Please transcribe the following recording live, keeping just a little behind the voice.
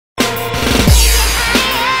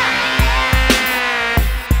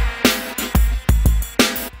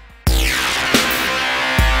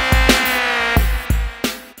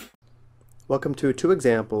Welcome to 2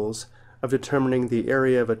 examples of determining the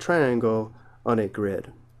area of a triangle on a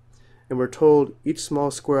grid. And we're told each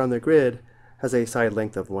small square on the grid has a side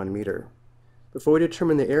length of 1 meter. Before we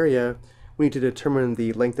determine the area, we need to determine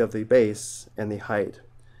the length of the base and the height.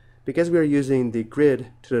 Because we are using the grid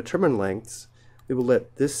to determine lengths, we will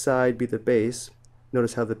let this side be the base.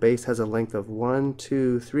 Notice how the base has a length of 1,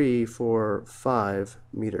 2, 3, 4, 5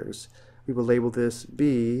 meters. We will label this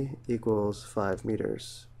B equals 5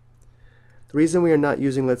 meters. The reason we are not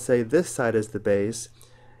using, let's say, this side as the base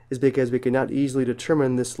is because we cannot easily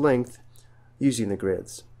determine this length using the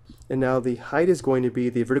grids. And now the height is going to be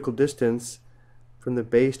the vertical distance from the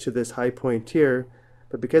base to this high point here,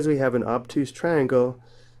 but because we have an obtuse triangle,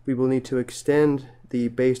 we will need to extend the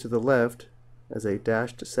base to the left as a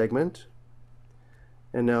dashed segment.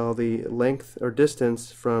 And now the length or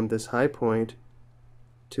distance from this high point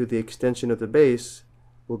to the extension of the base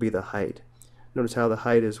will be the height. Notice how the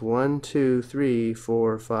height is 1, 2, 3,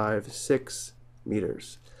 4, 5, 6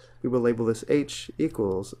 meters. We will label this H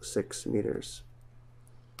equals 6 meters.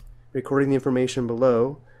 Recording the information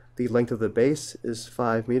below, the length of the base is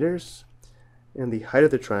 5 meters and the height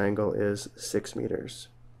of the triangle is 6 meters.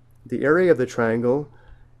 The area of the triangle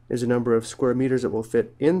is the number of square meters that will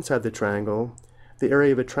fit inside the triangle. The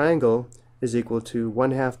area of a triangle is equal to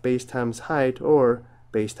 1/2 base times height, or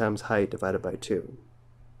base times height divided by 2.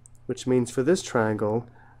 Which means for this triangle,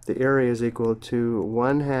 the area is equal to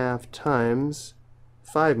 1/2 times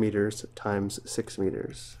 5 meters times 6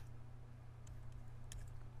 meters.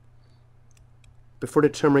 Before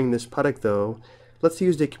determining this product though, let's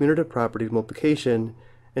use the commutative property of multiplication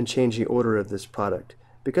and change the order of this product.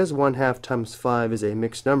 Because 1/2 times 5 is a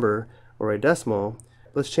mixed number, or a decimal,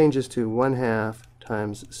 let's change this to 1/2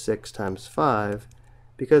 times 6 times 5,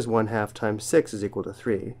 because 1/2 times 6 is equal to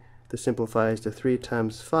 3. This simplifies to 3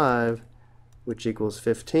 times 5, which equals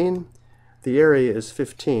 15. The area is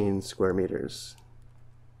 15 square meters.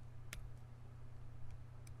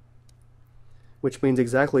 Which means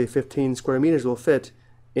exactly 15 square meters will fit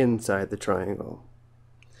inside the triangle.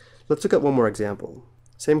 Let's look at one more example.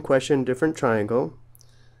 Same question, different triangle.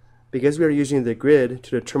 Because we are using the grid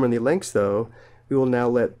to determine the lengths though, we will now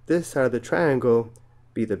let this side of the triangle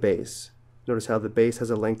be the base. Notice how the base has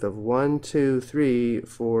a length of 1, 2, 3,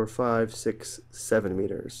 4, 5, 6, 7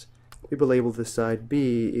 meters. We will label this side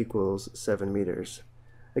B equals 7 meters.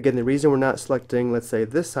 Again, the reason we're not selecting, let's say,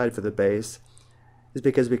 this side for the base is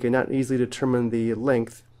because we cannot easily determine the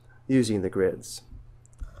length using the grids.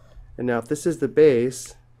 And now if this is the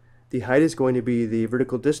base, the height is going to be the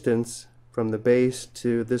vertical distance from the base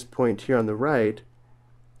to this point here on the right,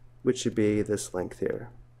 which should be this length here.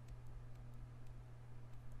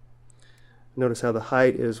 Notice how the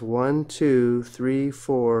height is 1, 2, 3,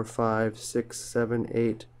 4, 5, 6, 7,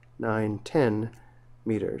 8, 9, 10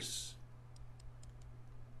 meters.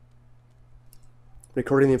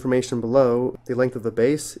 Recording the information below, the length of the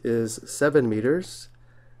base is 7 meters,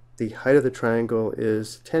 the height of the triangle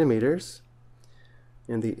is 10 meters,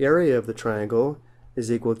 and the area of the triangle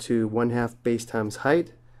is equal to 1/2 base times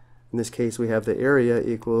height. In this case, we have the area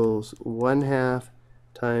equals 1/2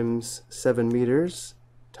 times 7 meters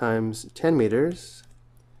times 10 meters.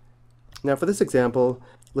 Now for this example,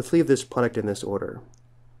 let's leave this product in this order.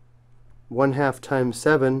 1/2 times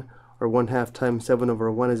 7, or 1/2 times 7 over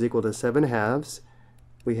 1 is equal to 7 halves.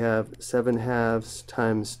 We have 7 halves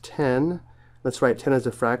times 10. Let's write 10 as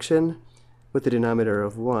a fraction with the denominator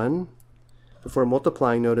of 1. Before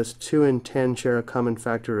multiplying, notice 2 and 10 share a common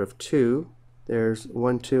factor of 2. There's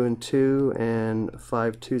 1, 2, and 2, and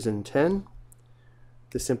 5 2s and 10.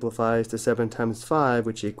 This simplifies to 7 times 5,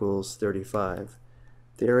 which equals 35.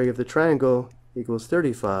 The area of the triangle equals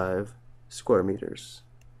 35 square meters,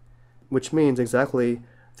 which means exactly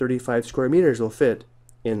 35 square meters will fit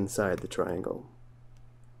inside the triangle.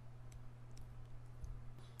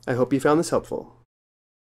 I hope you found this helpful.